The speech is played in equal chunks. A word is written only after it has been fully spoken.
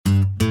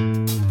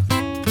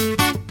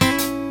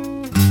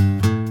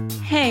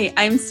Hi,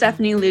 I'm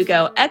Stephanie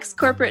Lugo,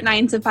 ex-corporate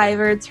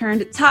 9-to-5er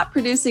turned top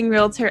producing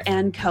realtor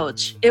and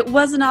coach. It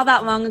wasn't all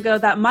that long ago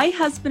that my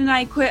husband and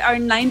I quit our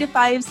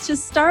 9-to-5s to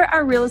start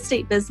our real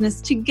estate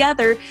business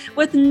together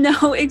with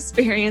no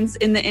experience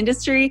in the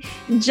industry,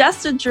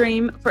 just a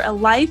dream for a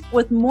life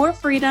with more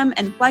freedom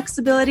and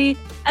flexibility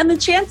and the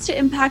chance to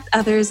impact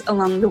others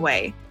along the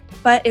way.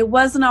 But it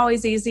wasn't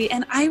always easy,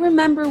 and I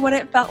remember what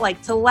it felt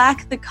like to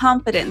lack the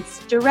confidence,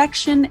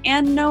 direction,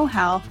 and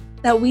know-how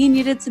that we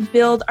needed to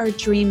build our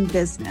dream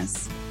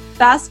business.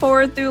 Fast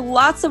forward through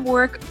lots of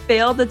work,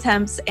 failed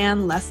attempts,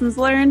 and lessons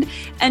learned,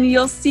 and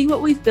you'll see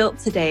what we've built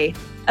today.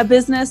 A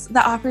business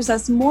that offers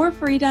us more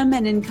freedom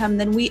and income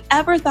than we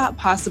ever thought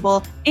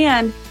possible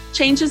and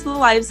changes the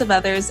lives of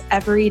others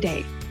every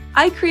day.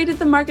 I created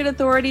the Market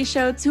Authority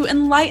Show to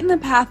enlighten the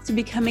path to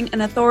becoming an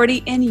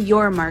authority in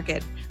your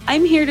market.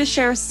 I'm here to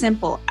share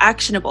simple,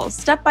 actionable,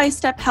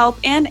 step-by-step help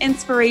and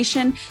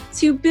inspiration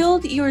to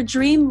build your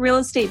dream real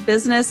estate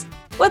business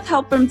with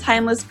help from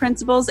timeless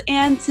principles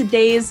and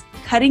today's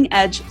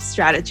cutting-edge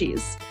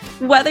strategies.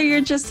 Whether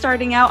you're just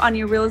starting out on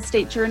your real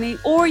estate journey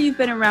or you've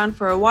been around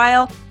for a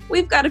while,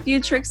 we've got a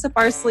few tricks up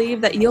our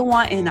sleeve that you'll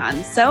want in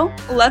on. So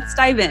let's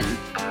dive in.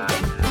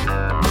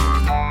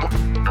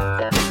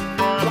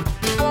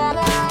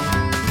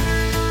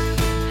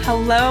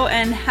 Hello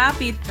and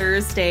happy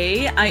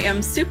Thursday. I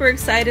am super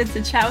excited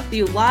to chat with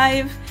you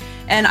live.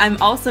 And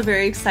I'm also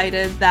very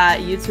excited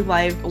that YouTube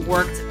Live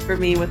worked for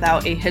me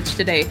without a hitch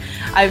today.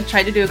 I've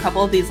tried to do a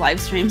couple of these live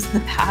streams in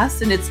the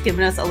past and it's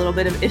given us a little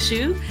bit of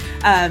issue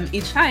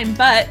each time,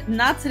 but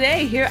not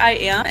today. Here I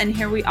am and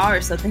here we are.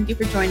 So thank you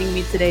for joining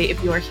me today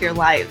if you are here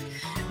live.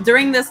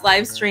 During this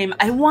live stream,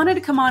 I wanted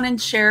to come on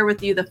and share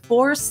with you the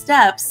 4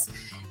 steps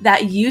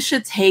that you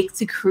should take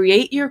to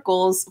create your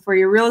goals for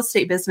your real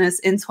estate business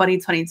in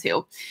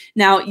 2022.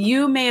 Now,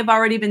 you may have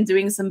already been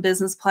doing some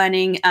business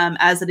planning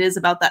as it is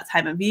about that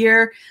time of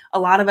year. A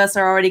lot of us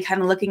are already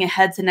kind of looking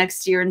ahead to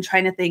next year and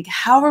trying to think,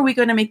 how are we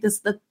going to make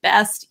this the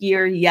best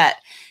year yet?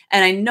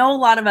 And I know a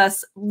lot of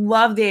us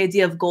love the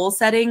idea of goal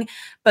setting,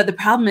 but the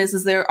problem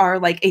is there are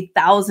like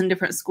 1,000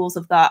 different schools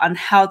of thought on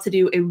how to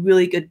do a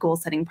really good goal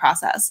setting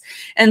process.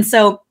 And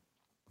so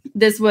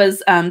this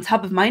was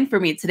top of mind for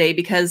me today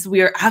because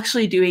we are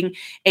actually doing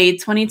a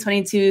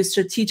 2022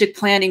 strategic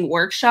planning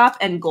workshop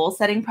and goal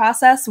setting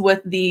process with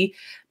the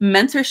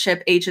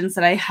mentorship agents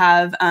that I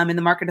have in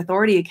the Market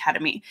Authority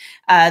Academy.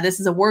 This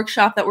is a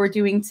workshop that we're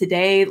doing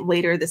today,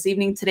 later this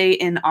evening today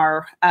in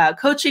our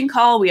coaching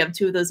call. We have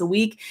 2 of those a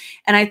week.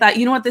 And I thought,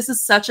 you know what, this is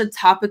such a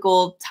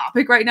topical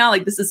topic right now.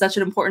 Like this is such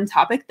an important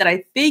topic that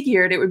I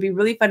figured it would be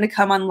really fun to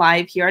come on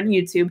live here on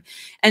YouTube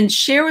and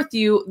share with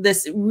you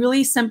this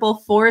really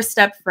simple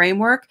 4-step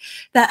framework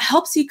that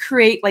helps you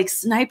create like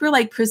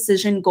sniper-like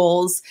precision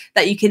goals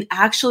that you can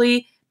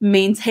actually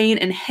maintain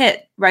and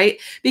hit, right?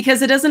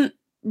 Because it doesn't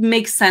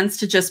make sense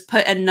to just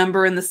put a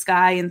number in the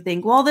sky and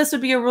think, well, this would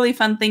be a really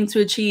fun thing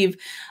to achieve.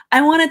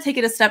 I want to take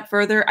it a step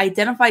further,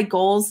 identify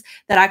goals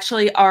that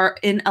actually are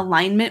in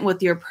alignment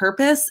with your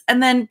purpose,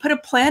 and then put a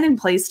plan in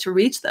place to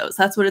reach those.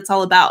 That's what it's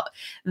all about.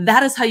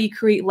 That is how you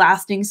create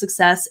lasting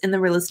success in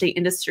the real estate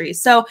industry.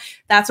 So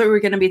that's what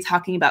we're going to be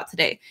talking about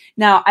today.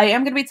 Now, I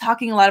am going to be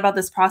talking a lot about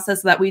this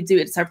process that we do.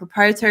 It's our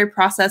proprietary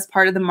process,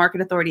 part of the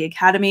Market Authority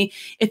Academy.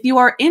 If you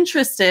are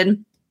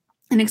interested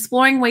and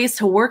exploring ways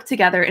to work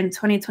together in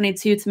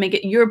 2022 to make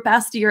it your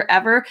best year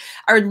ever,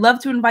 I would love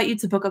to invite you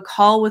to book a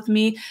call with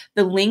me.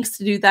 The links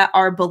to do that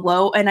are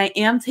below, and I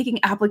am taking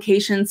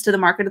applications to the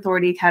Market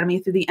Authority Academy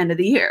through the end of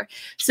the year.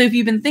 So if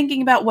you've been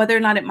thinking about whether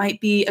or not it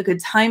might be a good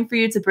time for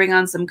you to bring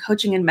on some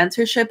coaching and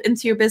mentorship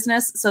into your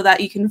business so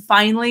that you can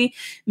finally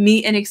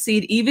meet and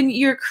exceed even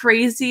your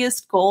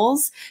craziest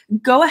goals,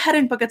 go ahead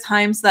and book a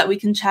time so that we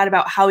can chat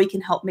about how we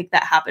can help make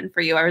that happen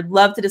for you. I would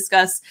love to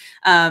discuss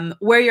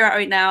where you're at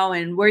right now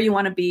and where you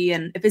want to be.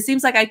 And if it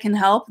seems like I can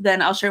help,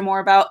 then I'll share more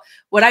about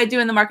what I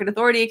do in the Market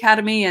Authority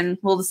Academy and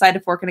we'll decide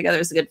if working together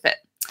is a good fit.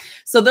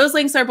 So those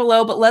links are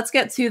below, but let's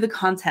get to the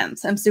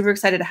content. I'm super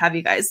excited to have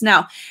you guys.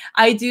 Now,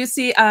 I do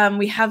see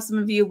we have some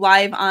of you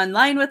live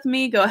online with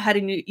me. Go ahead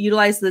and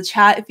utilize the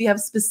chat if you have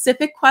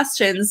specific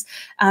questions.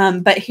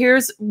 But here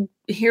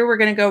we're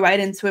going to go right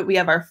into it. We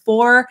have our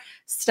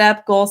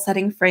 4-step goal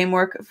setting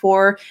framework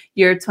for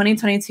your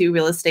 2022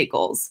 real estate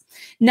goals.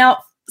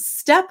 Now,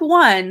 step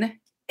 1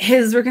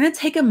 is we're going to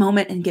take a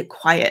moment and get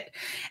quiet.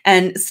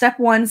 And step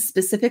 1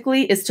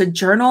 specifically is to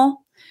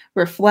journal,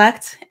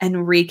 reflect, and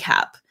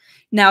recap.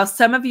 Now,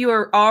 some of you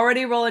are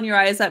already rolling your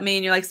eyes at me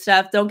and you're like,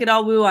 Steph, don't get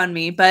all woo on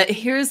me. But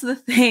here's the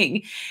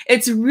thing.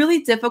 It's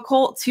really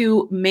difficult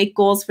to make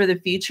goals for the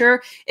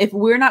future if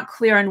we're not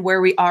clear on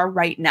where we are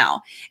right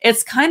now.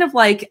 It's kind of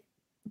like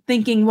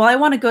thinking, well, I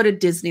want to go to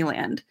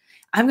Disneyland.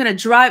 I'm going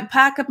to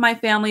pack up my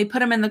family, put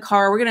them in the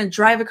car. We're going to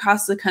drive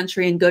across the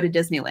country and go to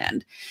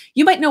Disneyland.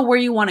 You might know where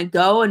you want to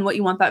go and what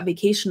you want that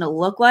vacation to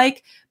look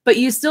like, but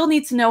you still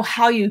need to know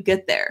how you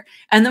get there.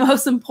 And the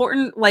most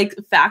important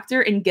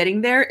factor in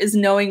getting there is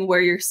knowing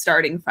where you're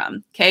starting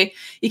from. Okay.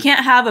 You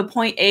can't have a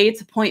point A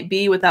to point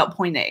B without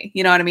point A.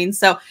 You know what I mean?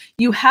 So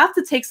you have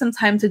to take some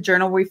time to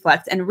journal,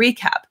 reflect, and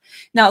recap.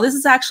 Now, this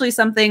is actually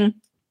something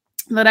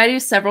that I do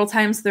several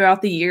times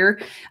throughout the year.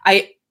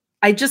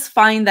 I just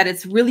find that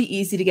it's really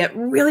easy to get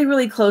really,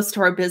 really close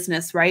to our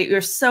business, right?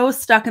 You're so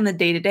stuck in the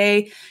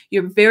day-to-day.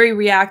 You're very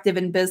reactive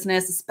in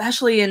business,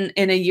 especially in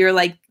a year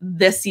like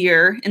this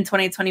year in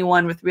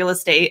 2021 with real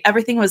estate.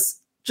 Everything was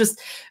just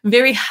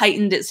very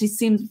heightened. It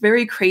seemed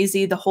very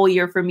crazy the whole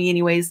year for me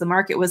anyways. The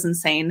market was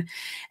insane.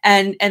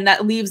 And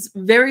that leaves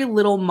very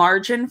little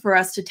margin for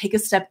us to take a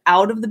step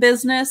out of the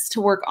business,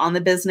 to work on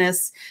the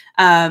business,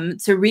 to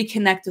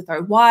reconnect with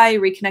our why,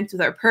 reconnect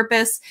with our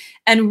purpose,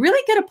 and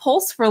really get a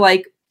pulse for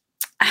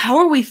how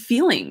are we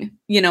feeling,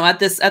 at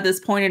this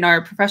point in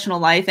our professional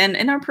life and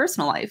in our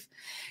personal life.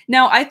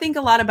 Now, I think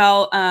a lot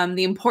about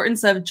the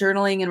importance of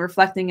journaling and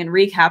reflecting and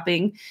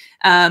recapping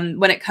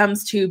when it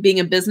comes to being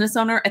a business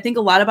owner. I think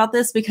a lot about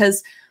this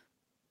because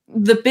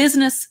the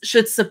business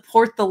should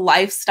support the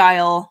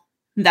lifestyle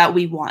that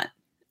we want.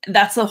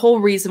 That's the whole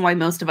reason why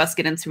most of us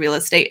get into real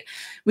estate.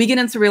 We get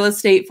into real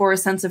estate for a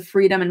sense of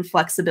freedom and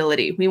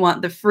flexibility. We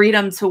want the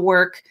freedom to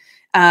work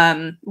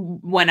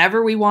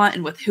whenever we want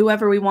and with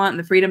whoever we want, and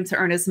the freedom to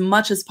earn as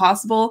much as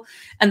possible,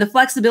 and the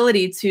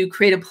flexibility to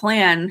create a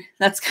plan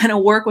that's going to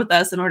work with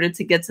us in order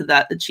to get to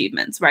that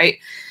achievement, right?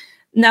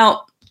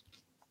 Now,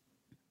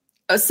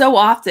 so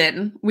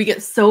often we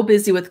get so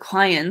busy with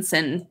clients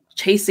and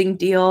chasing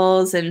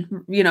deals and,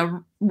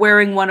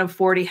 wearing one of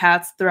 40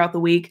 hats throughout the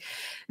week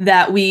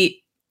that we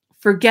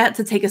forget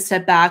to take a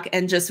step back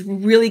and just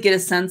really get a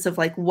sense of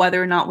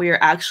whether or not we are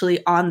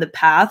actually on the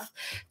path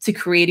to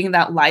creating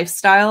that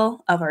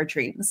lifestyle of our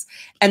dreams.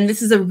 And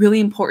this is a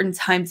really important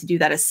time to do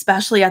that,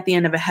 especially at the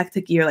end of a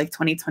hectic year like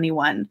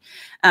 2021.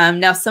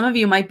 Now, some of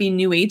you might be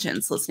new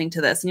agents listening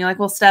to this and you're like,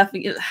 well, Steph,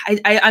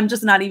 I'm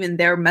just not even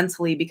there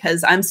mentally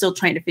because I'm still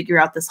trying to figure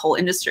out this whole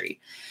industry.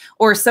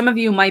 Or some of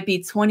you might be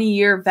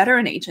 20-year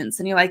veteran agents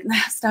and you're like,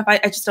 Steph, I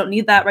just don't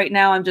need that right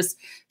now. I'm just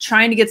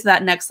trying to get to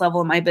that next level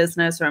in my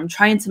business, or I'm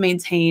trying to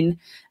maintain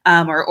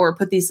or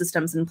put these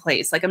systems in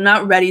place. I'm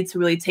not ready to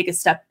really take a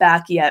step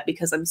back yet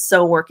because I'm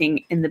so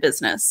working in the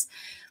business.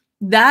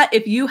 That,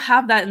 if you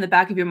have that in the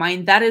back of your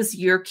mind, that is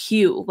your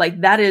cue.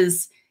 That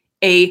is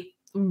a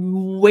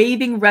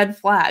waving red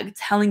flag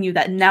telling you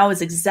that now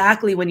is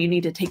exactly when you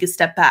need to take a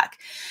step back.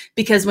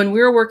 Because when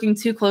we're working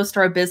too close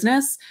to our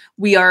business,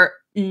 we are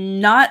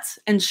not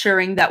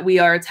ensuring that we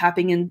are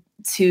tapping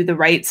into the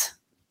right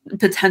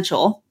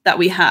potential that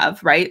we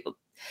have, right?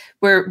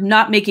 We're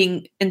not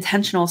making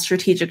intentional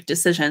strategic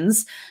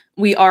decisions.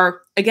 We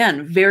are,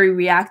 again, very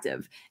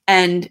reactive.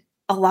 And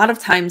a lot of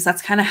times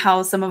that's kind of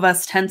how some of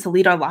us tend to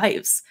lead our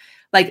lives.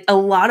 A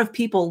lot of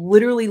people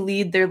literally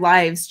lead their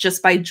lives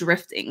just by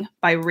drifting,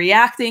 by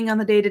reacting on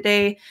the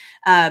day-to-day,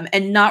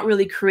 and not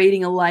really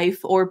creating a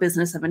life or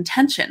business of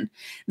intention.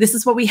 This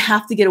is what we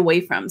have to get away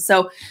from.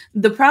 So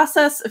the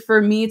process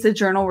for me to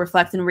journal,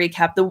 reflect, and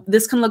recap,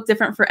 this can look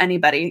different for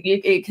anybody.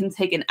 It can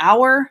take an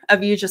hour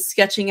of you just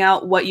sketching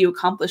out what you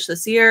accomplished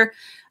this year,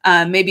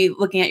 maybe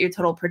looking at your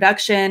total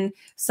production,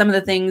 some of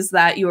the things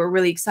that you were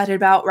really excited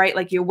about, right?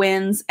 Like your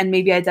wins, and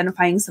maybe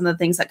identifying some of the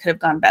things that could have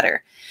gone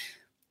better.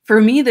 For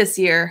me this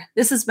year,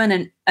 this has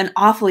been an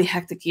awfully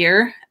hectic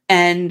year,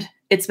 and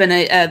it's been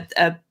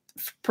a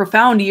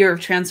profound year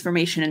of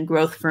transformation and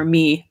growth for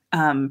me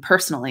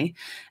personally.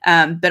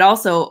 But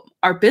also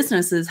our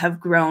businesses have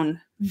grown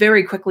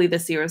very quickly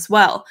this year as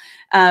well.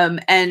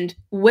 And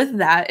with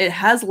that, it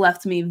has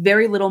left me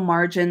very little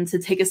margin to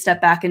take a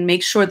step back and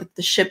make sure that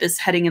the ship is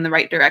heading in the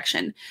right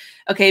direction.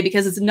 Okay,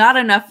 because it's not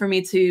enough for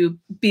me to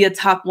be a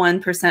top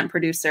 1%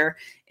 producer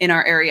in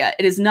our area.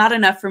 It is not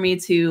enough for me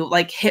to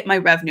hit my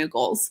revenue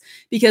goals,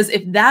 because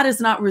if that is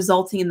not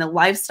resulting in the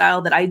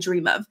lifestyle that I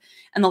dream of,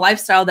 and the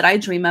lifestyle that I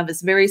dream of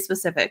is very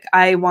specific.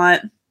 I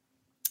want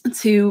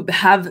to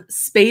have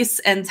space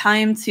and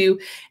time to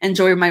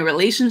enjoy my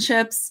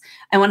relationships.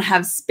 I want to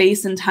have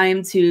space and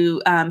time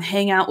to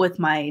hang out with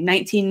my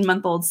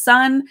 19-month-old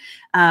son.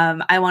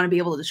 I want to be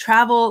able to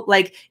travel.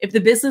 If the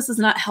business is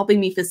not helping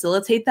me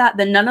facilitate that,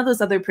 then none of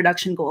those other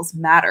production goals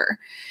matter.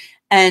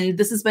 And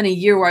this has been a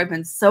year where I've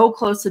been so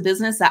close to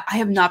business that I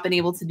have not been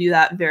able to do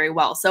that very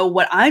well. So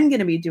what I'm going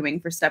to be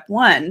doing for step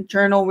 1,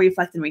 journal,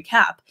 reflect, and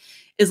recap,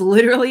 is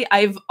literally,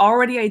 I've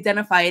already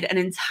identified an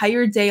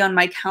entire day on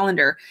my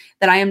calendar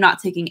that I am not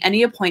taking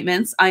any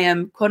appointments. I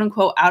am quote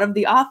unquote out of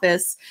the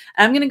office.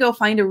 And I'm going to go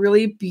find a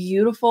really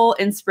beautiful,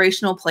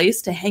 inspirational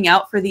place to hang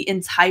out for the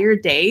entire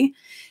day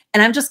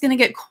and I'm just going to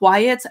get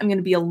quiet. I'm going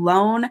to be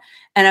alone,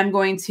 and I'm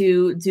going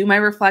to do my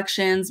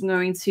reflections. I'm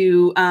going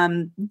to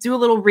do a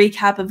little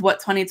recap of what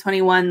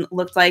 2021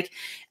 looked like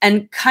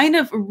and kind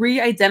of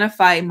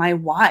re-identify my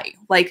why.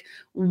 Like,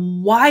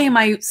 why am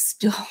I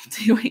still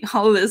doing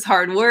all of this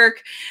hard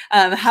work?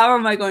 How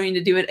am I going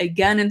to do it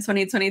again in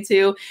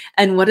 2022?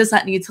 And what does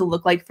that need to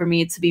look like for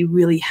me to be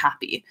really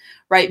happy,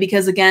 right?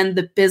 Because again,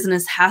 the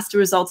business has to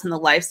result in the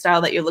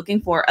lifestyle that you're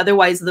looking for.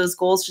 Otherwise, those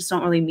goals just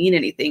don't really mean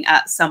anything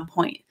at some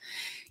point.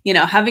 You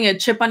know, having a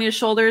chip on your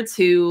shoulder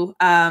to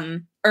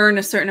earn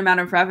a certain amount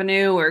of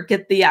revenue or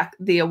get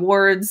the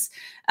awards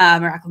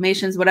or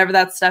acclamations, whatever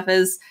that stuff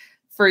is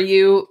for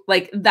you,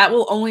 like that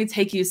will only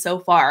take you so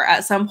far.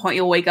 At some point,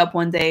 you'll wake up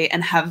one day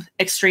and have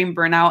extreme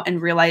burnout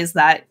and realize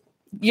that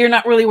you're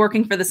not really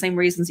working for the same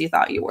reasons you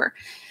thought you were.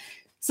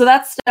 So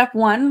that's step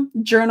one: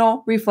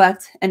 journal,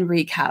 reflect, and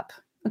recap.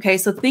 Okay,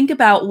 so think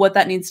about what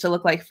that needs to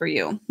look like for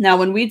you. Now,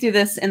 when we do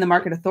this in the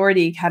Market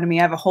Authority Academy,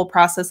 I have a whole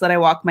process that I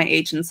walk my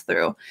agents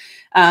through.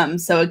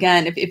 So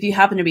again, if you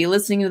happen to be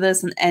listening to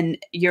this and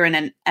you're in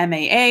an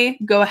MAA,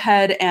 go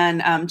ahead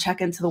and check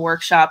into the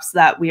workshops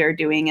that we are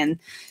doing and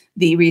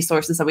the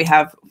resources that we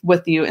have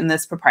with you in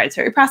this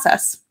proprietary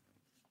process.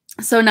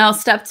 So now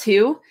step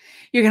two,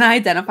 you're going to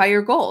identify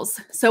your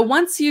goals. So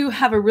once you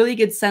have a really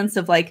good sense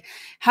of like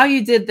how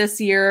you did this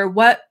year,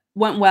 what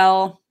went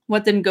well,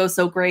 what didn't go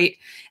so great,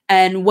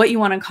 and what you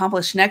want to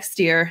accomplish next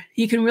year,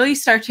 you can really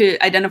start to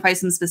identify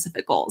some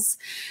specific goals.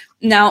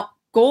 Now,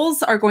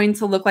 goals are going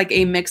to look like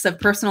a mix of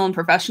personal and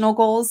professional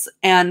goals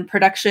and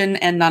production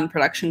and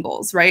non-production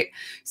goals, right?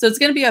 So it's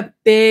going to be a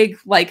big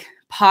like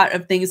pot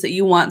of things that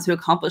you want to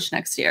accomplish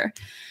next year.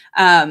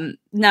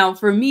 Now,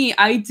 for me,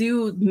 I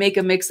do make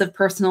a mix of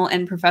personal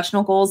and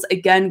professional goals.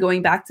 Again,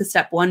 going back to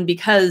step one,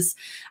 because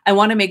I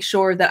want to make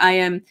sure that I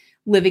am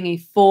living a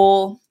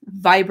full,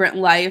 vibrant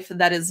life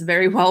that is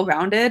very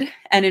well-rounded.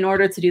 And in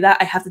order to do that,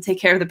 I have to take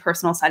care of the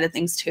personal side of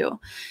things too.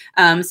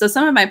 So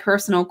some of my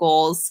personal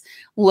goals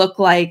look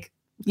like,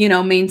 you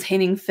know,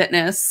 maintaining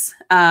fitness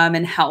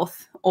and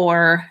health,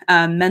 or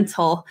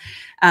mental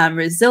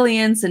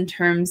resilience in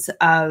terms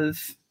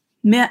of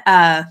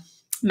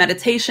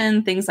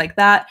meditation, things like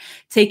that,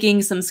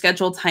 taking some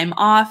scheduled time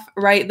off,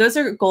 right? Those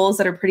are goals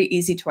that are pretty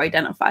easy to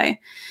identify.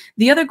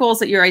 The other goals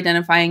that you're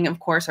identifying,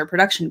 of course, are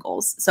production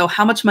goals. So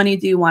how much money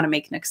do you want to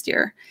make next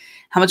year?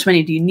 How much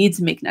money do you need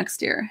to make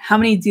next year? How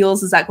many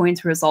deals is that going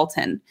to result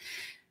in?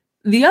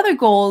 The other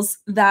goals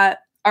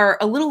that are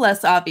a little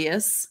less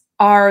obvious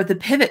are the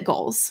pivot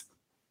goals.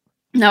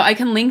 Now, I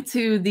can link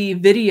to the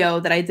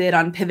video that I did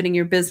on pivoting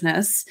your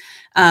business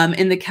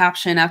in the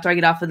caption after I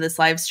get off of this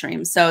live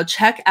stream. So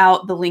check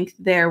out the link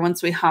there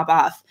once we hop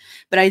off.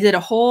 But I did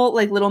a whole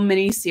like little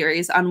mini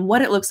series on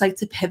what it looks like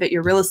to pivot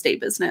your real estate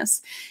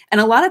business.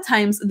 And a lot of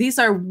times these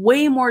are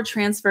way more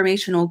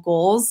transformational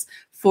goals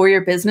for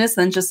your business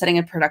than just setting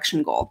a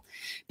production goal.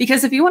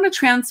 Because if you want to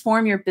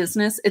transform your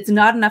business, it's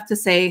not enough to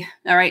say,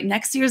 all right,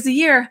 next year's the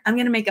year, I'm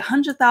going to make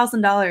 $100,000,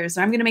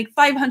 or I'm going to make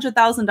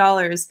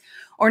 $500,000,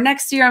 or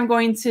next year I'm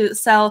going to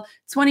sell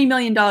 $20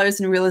 million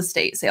in real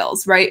estate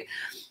sales, right?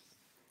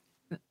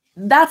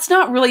 That's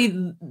not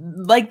really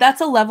like,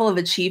 that's a level of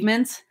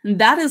achievement.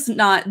 That is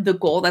not the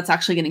goal that's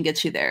actually going to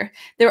get you there.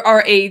 There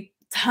are a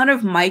ton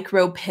of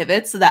micro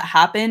pivots that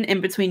happen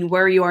in between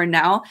where you are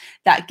now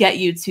that get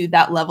you to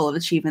that level of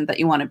achievement that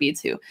you want to be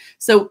to.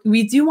 So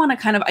we do want to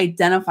kind of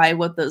identify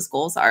what those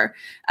goals are.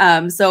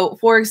 So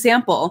for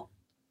example,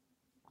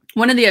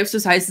 one of the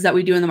exercises that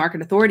we do in the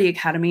Market Authority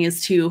Academy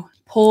is to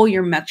pull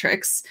your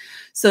metrics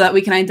so that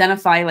we can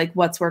identify like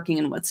what's working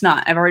and what's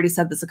not. I've already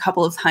said this a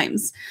couple of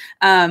times.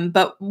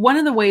 But one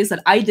of the ways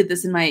that I did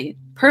this in my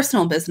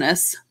personal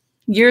business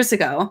years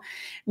ago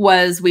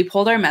was we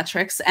pulled our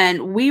metrics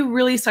and we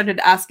really started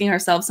asking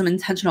ourselves some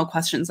intentional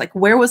questions, like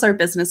where was our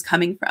business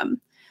coming from?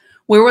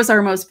 Where was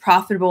our most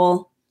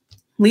profitable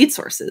lead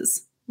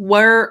sources?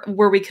 Where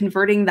were we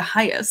converting the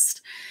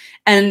highest?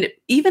 And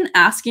even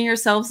asking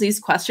yourselves these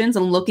questions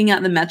and looking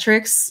at the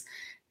metrics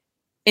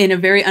in a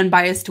very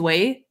unbiased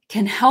way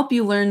can help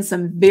you learn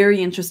some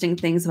very interesting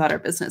things about our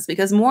business,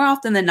 because more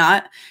often than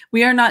not,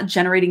 we are not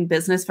generating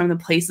business from the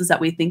places that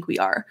we think we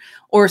are,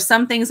 or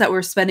some things that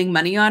we're spending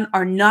money on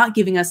are not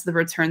giving us the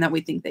return that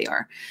we think they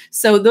are.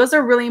 So those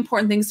are really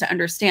important things to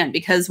understand,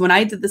 because when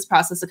I did this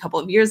process a couple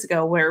of years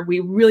ago, where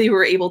we really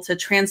were able to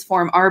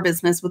transform our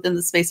business within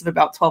the space of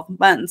about 12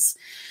 months,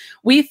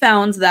 we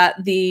found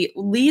that the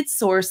lead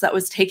source that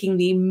was taking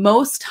the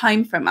most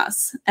time from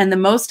us and the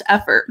most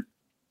effort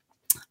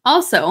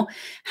also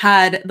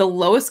had the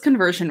lowest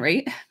conversion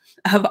rate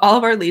of all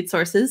of our lead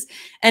sources,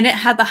 and it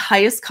had the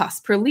highest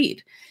cost per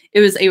lead. It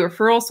was a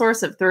referral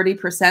source of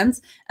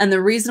 30%. And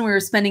the reason we were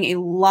spending a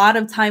lot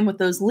of time with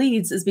those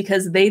leads is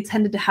because they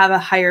tended to have a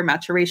higher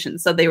maturation.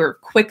 So they were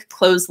quick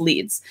close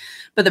leads,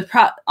 but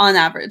on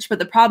average. But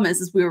the problem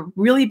is we were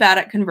really bad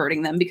at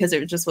converting them because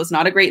it just was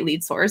not a great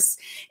lead source.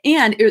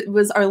 And it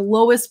was our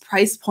lowest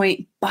price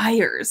point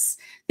buyers.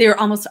 They were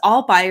almost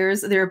all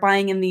buyers. They were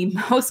buying in the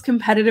most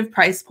competitive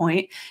price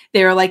point.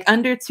 They were like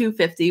under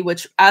 250,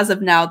 which as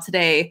of now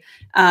today,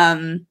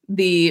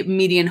 the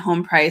median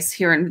home price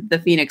here in the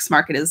Phoenix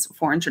market is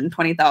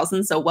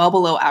 420,000, so well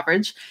below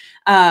average.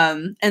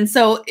 And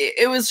so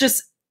it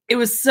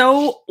was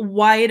so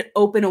wide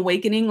open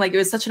awakening. Like, it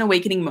was such an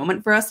awakening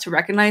moment for us to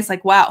recognize,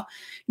 like, wow,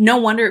 no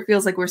wonder it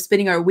feels like we're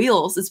spinning our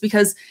wheels. It's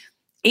because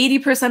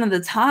 80% of the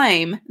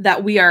time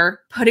that we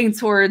are putting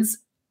towards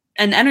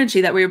an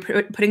energy that we're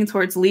putting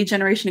towards lead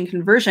generation and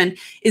conversion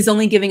is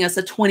only giving us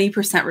a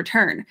 20%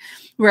 return.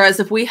 Whereas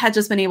if we had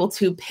just been able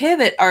to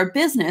pivot our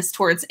business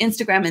towards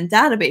Instagram and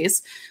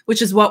database, which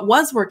is what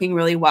was working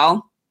really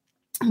well,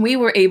 we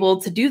were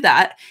able to do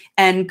that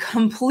and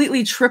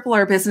completely triple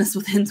our business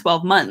within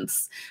 12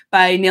 months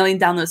by nailing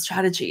down those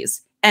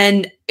strategies.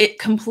 And it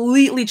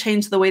completely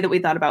changed the way that we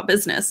thought about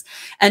business.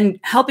 And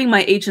helping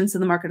my agents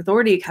in the Market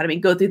Authority Academy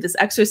go through this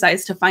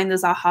exercise to find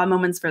those aha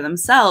moments for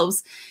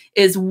themselves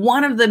is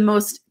one of the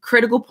most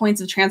critical points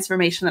of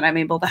transformation that I'm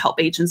able to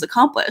help agents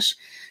accomplish.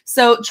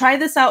 So try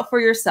this out for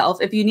yourself.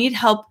 If you need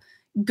help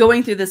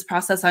going through this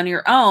process on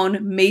your own,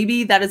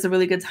 maybe that is a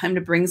really good time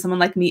to bring someone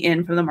like me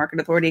in from the Market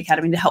Authority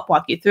Academy to help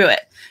walk you through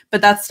it.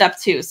 But that's step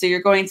 2. So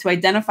you're going to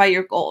identify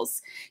your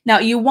goals. Now,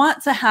 you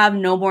want to have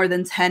no more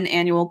than 10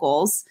 annual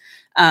goals.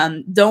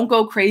 Don't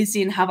go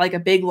crazy and have like a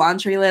big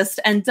laundry list,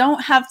 and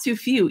don't have too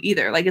few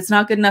either. Like, it's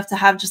not good enough to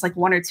have just like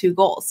 1 or 2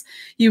 goals.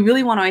 You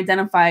really want to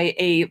identify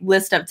a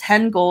list of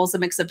 10 goals, a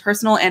mix of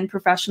personal and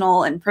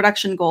professional and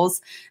production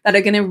goals that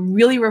are going to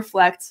really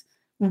reflect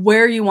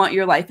where you want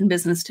your life and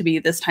business to be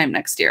this time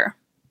next year.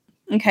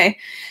 Okay,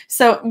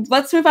 so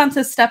let's move on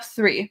to step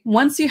 3.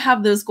 Once you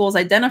have those goals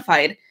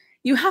identified,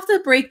 you have to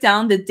break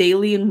down the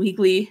daily and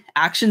weekly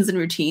actions and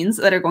routines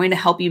that are going to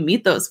help you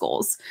meet those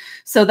goals.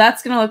 So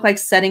that's going to look like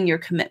setting your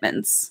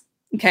commitments.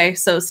 Okay,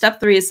 so step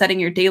 3 is setting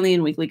your daily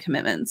and weekly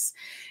commitments.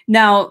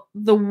 Now,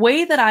 the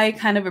way that I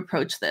kind of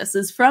approach this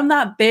is from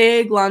that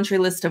big laundry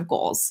list of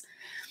goals.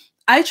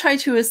 I try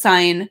to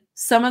assign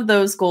some of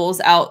those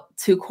goals out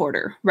to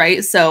quarter,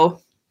 right?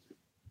 So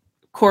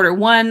quarter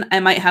 1,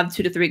 I might have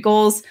 2 to 3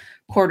 goals.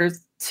 Quarter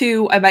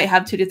 2, I might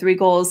have 2 to 3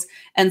 goals,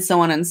 and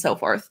so on and so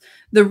forth.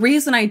 The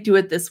reason I do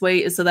it this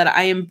way is so that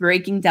I am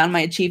breaking down my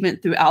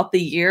achievement throughout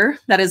the year.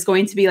 That is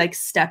going to be like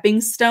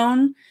stepping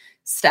stone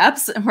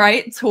steps,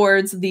 right,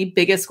 towards the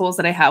biggest goals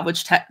that I have,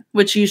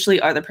 which usually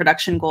are the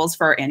production goals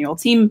for our annual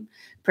team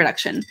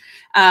production.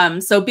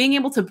 So being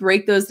able to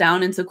break those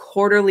down into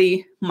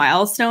quarterly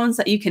milestones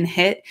that you can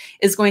hit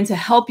is going to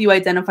help you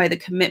identify the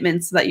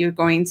commitments that you're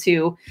going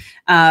to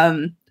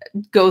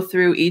go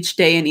through each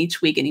day and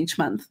each week and each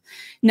month.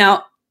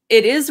 Now,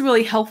 it is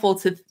really helpful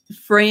to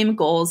frame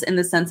goals in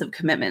the sense of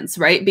commitments,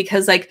 right?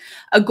 Because like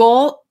a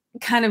goal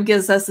kind of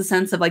gives us a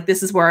sense of like,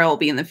 this is where I will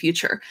be in the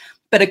future.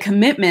 But a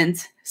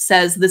commitment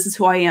says, this is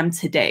who I am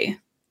today.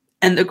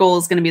 And the goal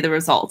is going to be the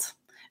result.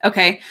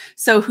 Okay,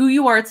 so who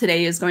you are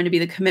today is going to be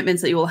the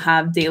commitments that you will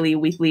have daily,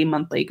 weekly,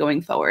 monthly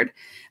going forward.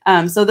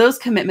 So those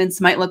commitments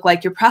might look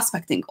like your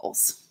prospecting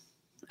goals.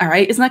 All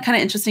right, isn't that kind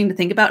of interesting to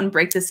think about and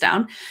break this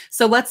down?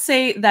 So let's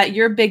say that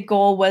your big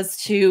goal was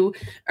to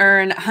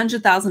earn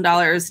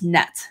 $100,000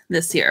 net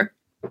this year.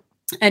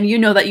 And you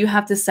know that you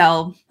have to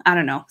sell,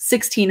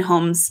 16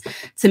 homes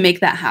to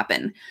make that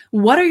happen.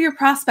 What are your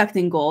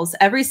prospecting goals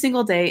every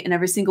single day and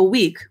every single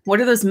week?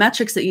 What are those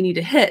metrics that you need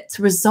to hit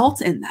to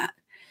result in that?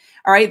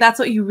 All right, that's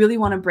what you really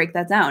want to break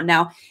that down.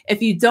 Now,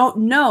 if you don't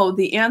know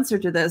the answer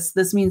to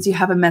this means you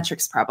have a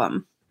metrics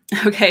problem.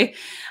 Okay,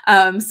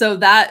 so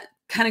that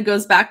kind of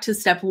goes back to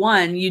step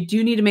 1. You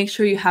do need to make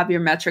sure you have your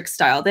metrics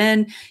dialed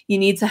in. You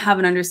need to have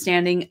an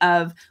understanding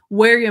of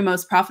where your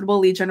most profitable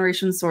lead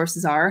generation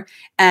sources are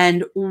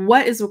and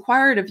what is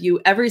required of you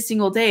every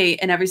single day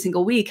and every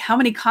single week. How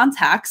many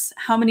contacts,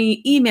 how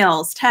many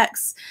emails,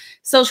 texts,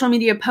 social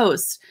media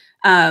posts,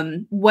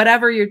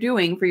 whatever you're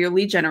doing for your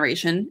lead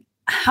generation,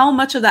 how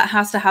much of that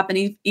has to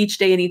happen each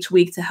day and each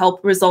week to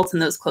help result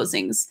in those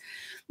closings.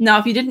 Now,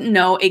 if you didn't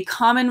know, a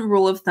common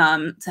rule of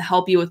thumb to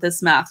help you with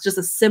this math, just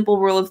a simple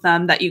rule of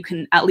thumb that you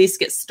can at least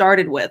get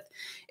started with,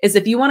 is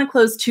if you want to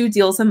close 2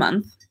 deals a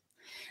month,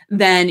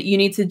 then you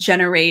need to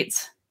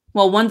generate,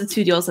 1 to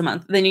 2 deals a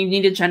month. Then you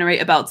need to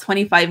generate about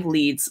 25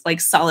 leads,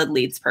 like solid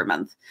leads per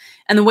month.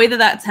 And the way that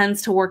that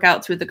tends to work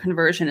out through the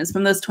conversion is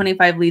from those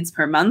 25 leads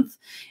per month,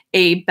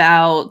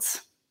 about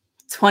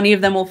 20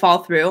 of them will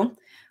fall through.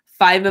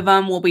 5 of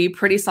them will be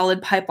pretty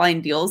solid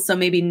pipeline deals, so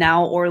maybe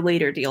now or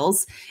later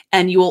deals,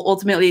 and you will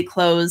ultimately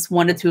close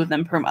 1 to 2 of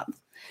them per month.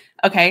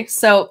 Okay,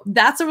 so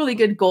that's a really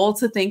good goal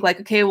to think like,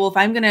 okay, well, if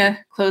I'm going to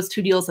close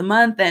 2 deals a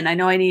month, and I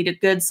know I need a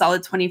good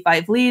solid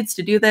 25 leads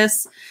to do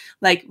this,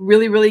 like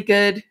really, really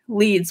good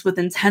leads with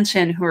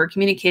intention who are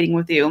communicating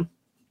with you,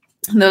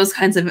 those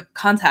kinds of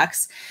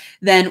contacts,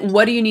 then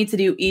what do you need to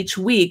do each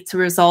week to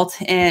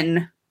result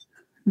in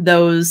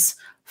those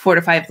 4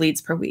 to 5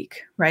 leads per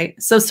week,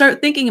 right? So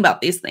start thinking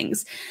about these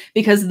things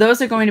because those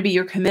are going to be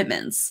your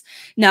commitments.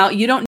 Now,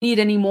 you don't need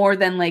any more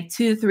than like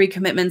 2 to 3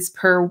 commitments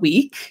per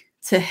week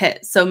to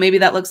hit. So maybe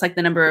that looks like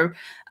the number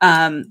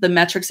of the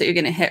metrics that you're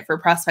going to hit for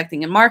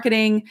prospecting and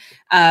marketing.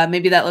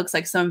 Maybe that looks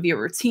like some of your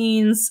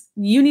routines.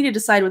 You need to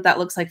decide what that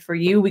looks like for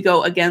you. We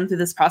go again through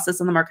this process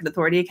in the Market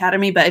Authority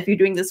Academy, but if you're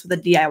doing this with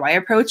a DIY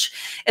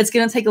approach, it's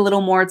going to take a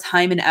little more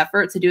time and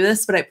effort to do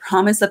this, but I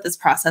promise that this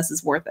process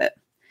is worth it.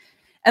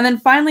 And then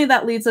finally,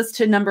 that leads us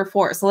to number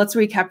 4. So let's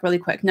recap really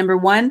quick. Number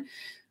 1,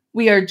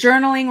 we are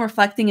journaling,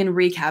 reflecting, and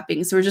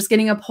recapping. So we're just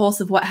getting a pulse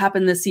of what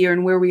happened this year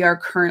and where we are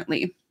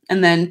currently.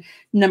 And then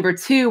number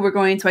 2, we're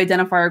going to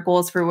identify our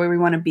goals for where we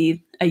want to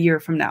be a year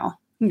from now.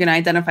 I'm going to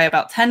identify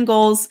about 10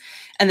 goals.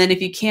 And then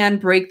if you can,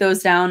 break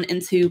those down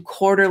into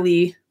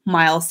quarterly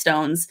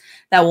milestones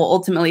that will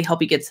ultimately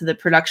help you get to the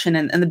production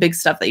and the big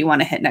stuff that you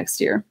want to hit next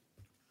year.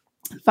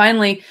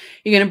 Finally,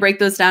 you're going to break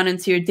those down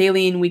into your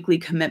daily and weekly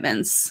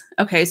commitments.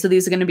 Okay, so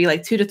these are going to be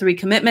like 2 to 3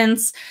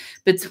 commitments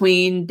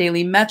between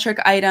daily metric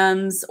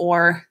items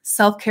or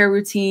self-care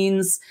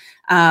routines,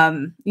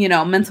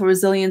 mental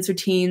resilience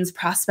routines,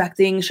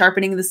 prospecting,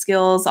 sharpening the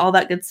skills, all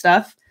that good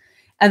stuff.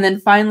 And then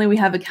finally, we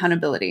have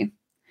accountability.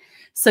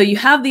 So you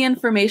have the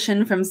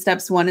information from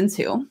steps 1 and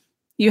 2.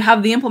 You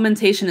have the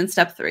implementation in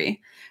step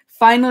 3.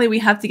 Finally, we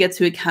have to get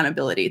to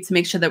accountability to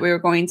make sure that we are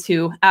going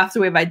to,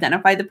 after we've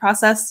identified the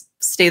process,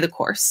 stay the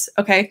course.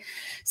 Okay.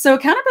 So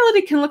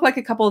accountability can look like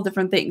a couple of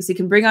different things. You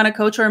can bring on a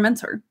coach or a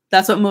mentor.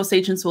 That's what most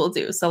agents will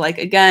do. So like,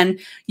 again,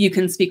 you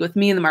can speak with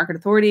me in the Market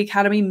Authority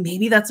Academy.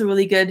 Maybe that's a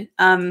really good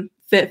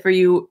fit for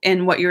you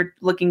in what you're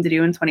looking to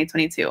do in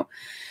 2022.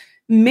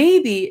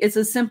 Maybe it's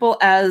as simple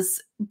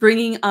as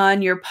bringing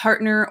on your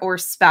partner or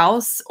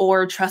spouse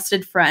or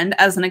trusted friend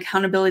as an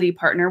accountability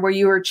partner where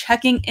you are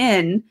checking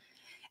in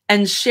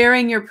and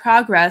sharing your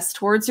progress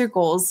towards your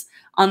goals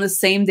on the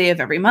same day of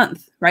every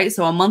month, right?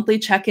 So a monthly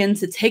check-in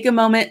to take a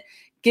moment,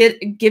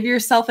 give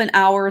yourself an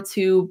hour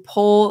to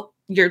pull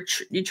you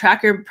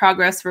track your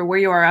progress for where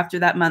you are after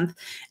that month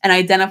and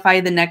identify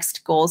the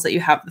next goals that you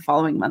have the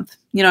following month.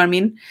 You know what I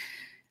mean?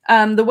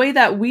 The way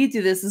that we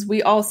do this is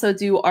we also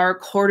do our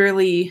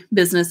quarterly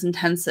business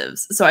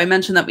intensives. So I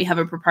mentioned that we have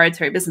a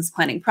proprietary business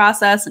planning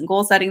process and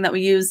goal setting that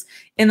we use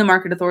in the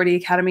Market Authority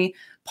Academy.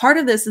 Part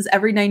of this is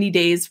every 90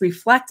 days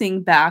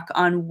reflecting back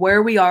on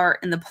where we are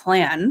in the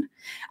plan,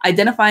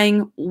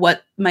 identifying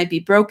what might be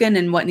broken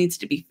and what needs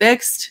to be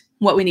fixed,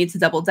 what we need to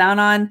double down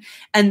on.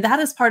 And that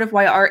is part of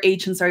why our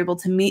agents are able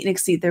to meet and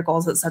exceed their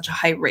goals at such a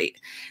high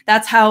rate.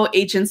 That's how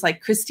agents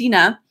like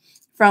Christina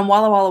from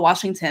Walla Walla,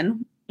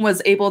 Washington,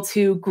 was able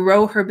to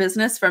grow her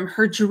business from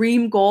her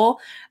dream goal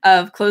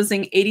of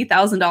closing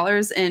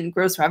 $80,000 in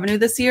gross revenue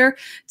this year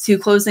to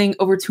closing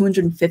over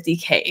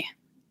 $250K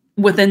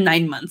within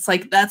 9 months.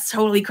 Like, that's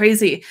totally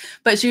crazy.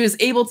 But she was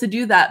able to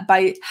do that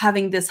by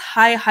having this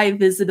high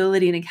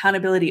visibility and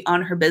accountability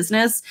on her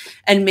business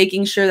and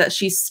making sure that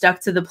she stuck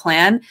to the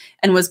plan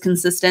and was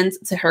consistent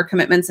to her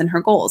commitments and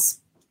her goals.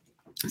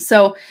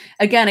 So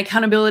again,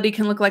 accountability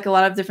can look like a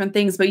lot of different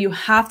things, but you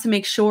have to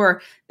make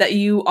sure that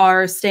you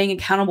are staying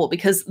accountable,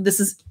 because this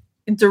is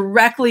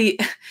directly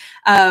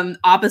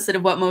opposite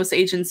of what most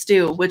agents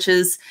do, which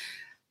is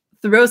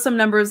throw some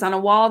numbers on a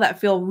wall that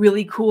feel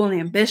really cool and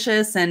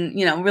ambitious and,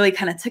 really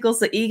kind of tickles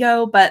the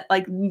ego, but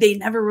like they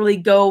never really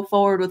go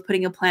forward with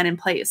putting a plan in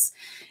place.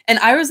 And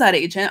I was that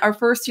agent. Our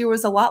first year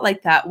was a lot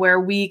like that,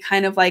 where we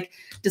kind of like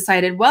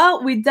decided,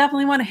 well, we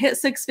definitely want to hit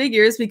 6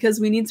 figures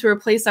because we need to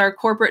replace our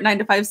corporate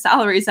 9-to-5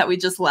 salaries that we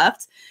just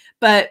left.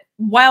 But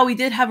while we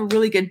did have a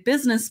really good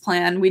business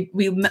plan, we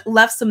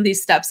left some of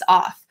these steps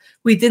off.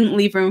 We didn't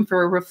leave room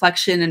for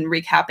reflection and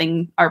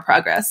recapping our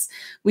progress.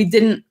 We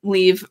didn't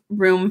leave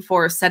room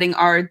for setting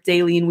our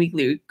daily and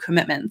weekly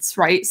commitments,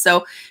 right?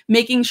 So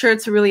making sure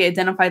to really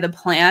identify the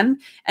plan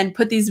and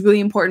put these really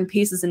important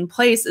pieces in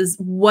place is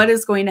what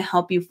is going to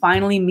help you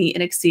finally meet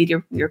and exceed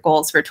your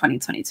goals for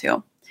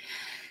 2022.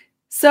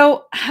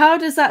 So how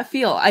does that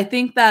feel? I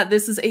think that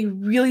this is a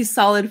really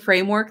solid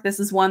framework. This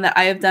is one that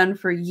I have done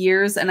for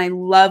years, and I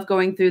love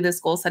going through this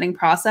goal setting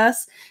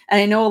process.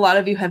 And I know a lot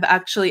of you have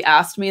actually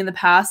asked me in the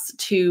past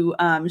to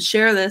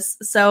share this.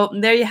 So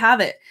there you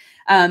have it.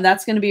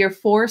 That's going to be your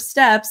 4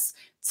 steps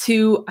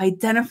to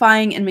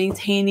identifying and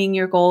maintaining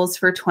your goals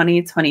for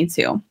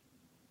 2022.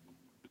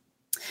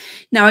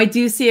 Now, I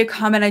do see a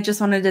comment I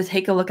just wanted to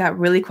take a look at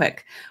really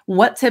quick.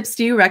 What tips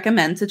do you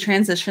recommend to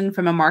transition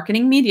from a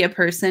marketing media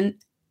person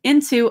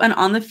into an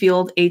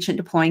on-the-field agent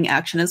deploying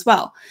action as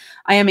well?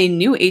 I am a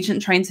new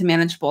agent trying to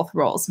manage both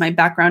roles. My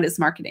background is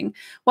marketing.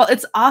 Well,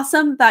 it's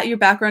awesome that your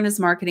background is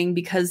marketing,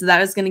 because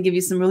that is going to give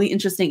you some really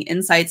interesting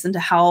insights into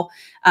how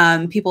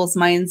people's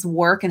minds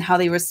work and how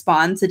they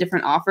respond to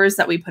different offers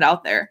that we put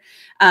out there.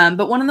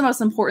 But one of the most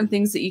important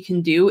things that you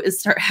can do is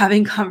start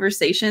having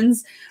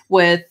conversations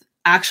with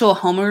actual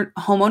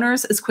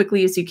homeowners as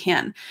quickly as you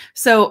can.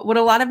 So what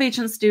a lot of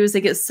agents do is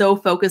they get so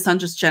focused on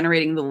just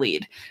generating the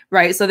lead,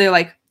 right? So they're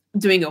like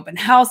doing open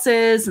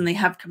houses and they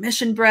have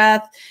commission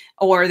breath,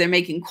 or they're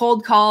making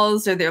cold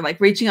calls, or they're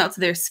like reaching out to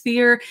their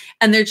sphere.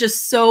 And they're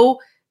just so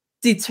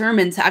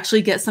determined to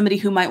actually get somebody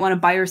who might want to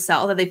buy or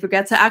sell that they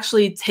forget to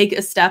actually take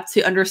a step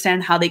to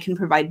understand how they can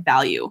provide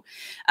value.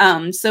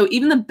 So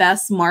even the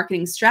best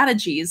marketing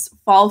strategies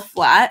fall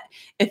flat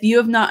if you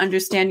have not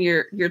understand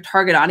your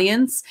target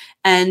audience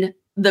and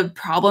the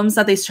problems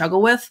that they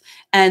struggle with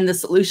and the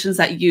solutions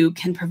that you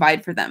can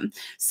provide for them.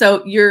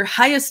 So your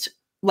highest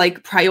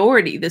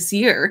priority this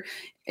year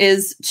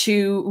is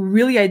to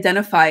really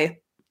identify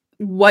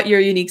what your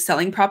unique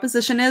selling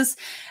proposition is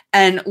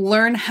and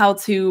learn how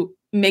to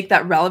make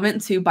that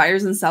relevant to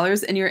buyers and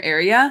sellers in your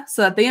area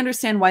so that they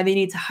understand why they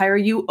need to hire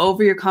you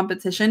over your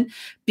competition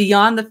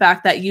beyond the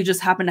fact that you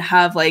just happen to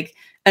have a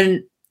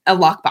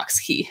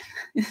lockbox key,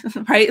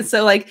 right?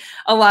 So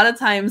a lot of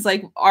times,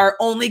 our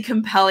only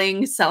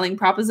compelling selling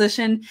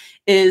proposition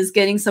is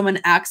getting someone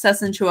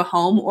access into a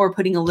home or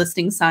putting a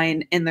listing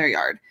sign in their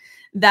yard.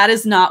 That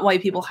is not why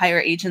people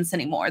hire agents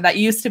anymore. That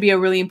used to be a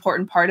really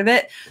important part of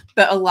it,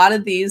 but a lot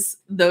of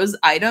those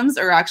items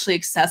are actually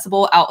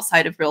accessible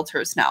outside of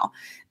realtors now.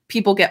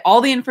 People get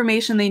all the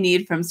information they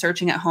need from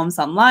searching at homes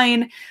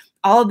online.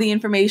 All of the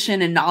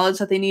information and knowledge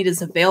that they need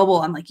is available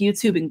on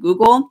YouTube and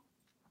Google.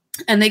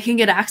 And they can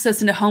get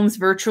access into homes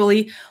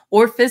virtually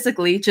or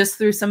physically just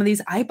through some of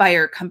these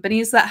iBuyer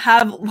companies that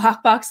have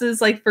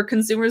lockboxes for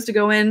consumers to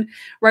go in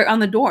right on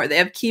the door. They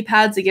have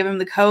keypads, they give them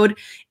the code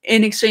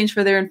in exchange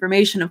for their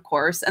information, of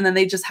course. And then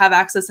they just have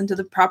access into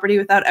the property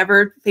without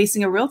ever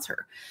facing a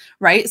realtor,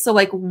 right? So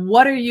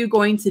what are you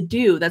going to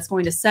do that's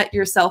going to set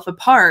yourself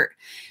apart?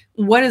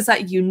 What is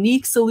that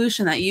unique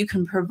solution that you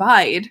can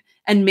provide?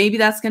 And maybe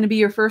that's going to be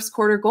your first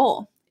quarter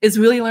goal, is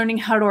really learning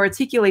how to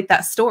articulate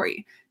that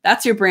story.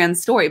 That's your brand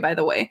story, by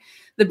the way.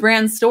 The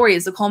brand story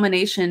is a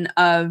culmination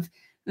of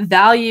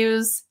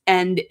values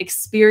and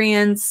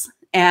experience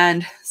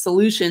and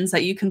solutions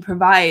that you can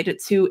provide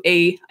to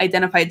a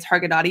identified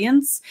target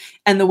audience,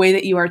 and the way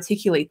that you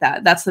articulate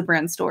that's the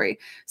brand story.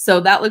 So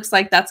that looks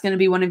like that's going to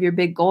be one of your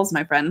big goals,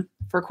 my friend,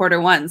 for quarter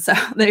one. So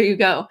there you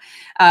go.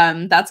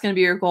 That's going to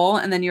be your goal.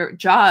 And then your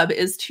job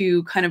is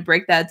to kind of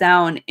break that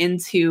down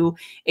into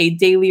a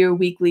daily or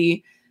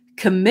weekly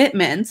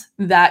commitment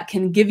that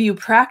can give you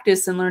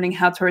practice in learning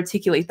how to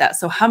articulate that.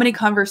 So how many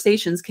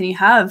conversations can you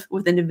have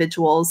with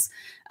individuals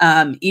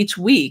each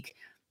week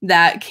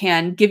that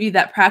can give you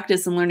that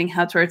practice in learning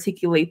how to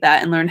articulate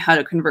that and learn how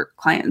to convert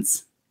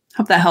clients?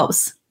 Hope that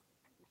helps.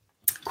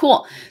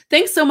 Cool.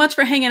 Thanks so much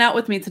for hanging out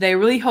with me today. I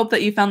really hope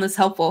that you found this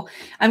helpful.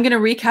 I'm going to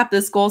recap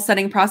this goal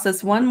setting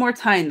process one more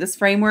time, this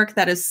framework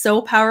that is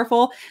so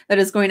powerful, that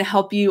is going to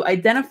help you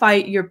identify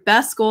your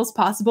best goals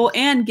possible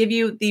and give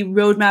you the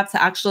roadmap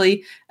to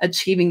actually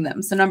achieving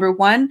them. So number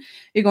one,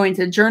 you're going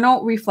to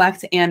journal,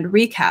 reflect, and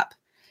recap.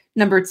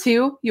 Number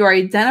two, you are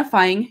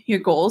identifying your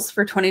goals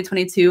for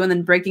 2022 and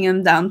then breaking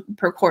them down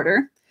per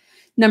quarter.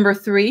 Number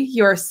three,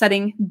 you're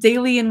setting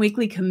daily and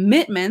weekly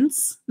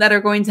commitments that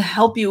are going to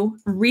help you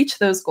reach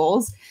those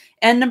goals.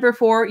 And number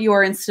four, you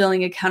are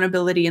instilling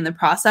accountability in the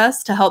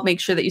process to help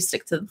make sure that you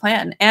stick to the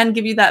plan and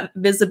give you that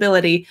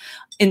visibility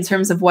in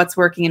terms of what's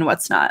working and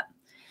what's not.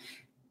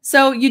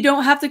 So you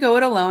don't have to go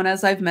it alone,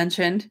 as I've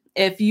mentioned.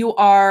 If you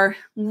are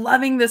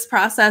loving this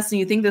process and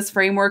you think this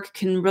framework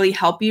can really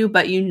help you,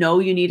 but you know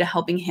you need a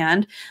helping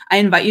hand, I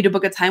invite you to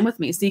book a time with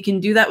me. So you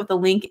can do that with the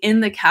link in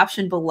the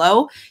caption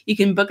below. You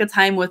can book a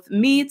time with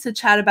me to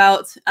chat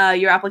about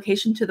your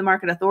application to the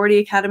Market Authority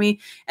Academy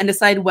and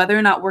decide whether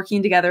or not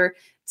working together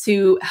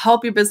to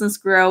help your business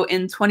grow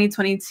in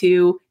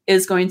 2022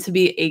 is going to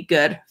be a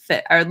good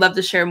fit. I would love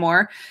to share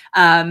more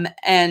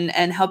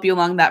and help you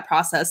along that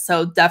process.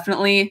 So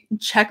definitely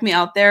check me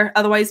out there.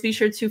 Otherwise, be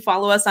sure to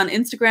follow us on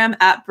Instagram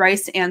at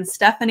Bryce and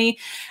Stephanie.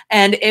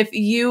 And if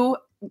you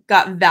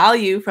got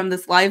value from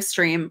this live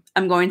stream,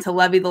 I'm going to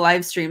levy the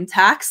live stream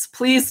tax.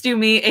 Please do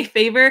me a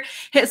favor,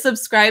 hit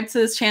subscribe to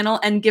this channel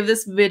and give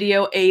this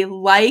video a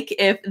like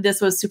if this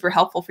was super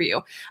helpful for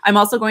you. I'm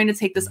also going to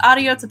take this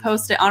audio to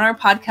post it on our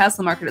podcast,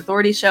 The Market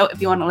Authority Show,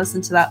 if you want to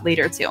listen to that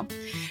later too.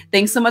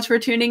 Thanks so much for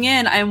tuning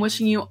in. I am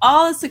wishing you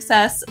all the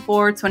success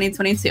for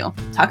 2022.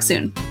 Talk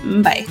soon.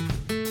 Bye.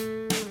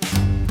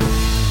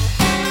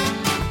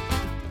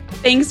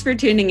 Thanks for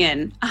tuning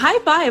in. A high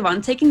five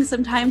on taking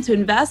some time to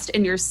invest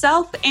in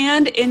yourself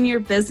and in your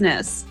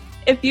business.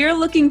 If you're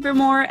looking for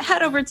more,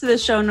 head over to the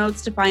show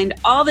notes to find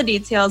all the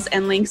details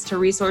and links to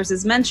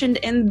resources mentioned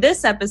in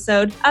this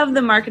episode of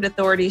the Market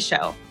Authority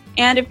Show.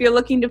 And if you're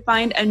looking to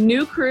find a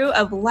new crew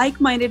of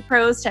like-minded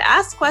pros to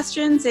ask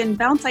questions and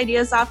bounce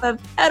ideas off of,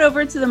 head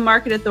over to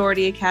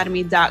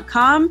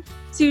themarketauthorityacademy.com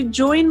to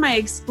join my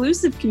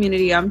exclusive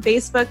community on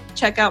Facebook,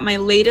 check out my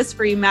latest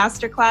free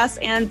masterclass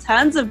and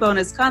tons of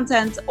bonus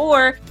content,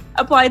 or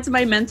apply to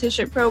my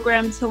mentorship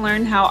program to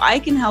learn how I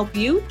can help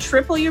you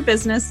triple your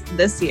business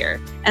this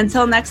year.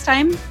 Until next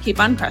time,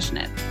 keep on crushing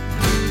it.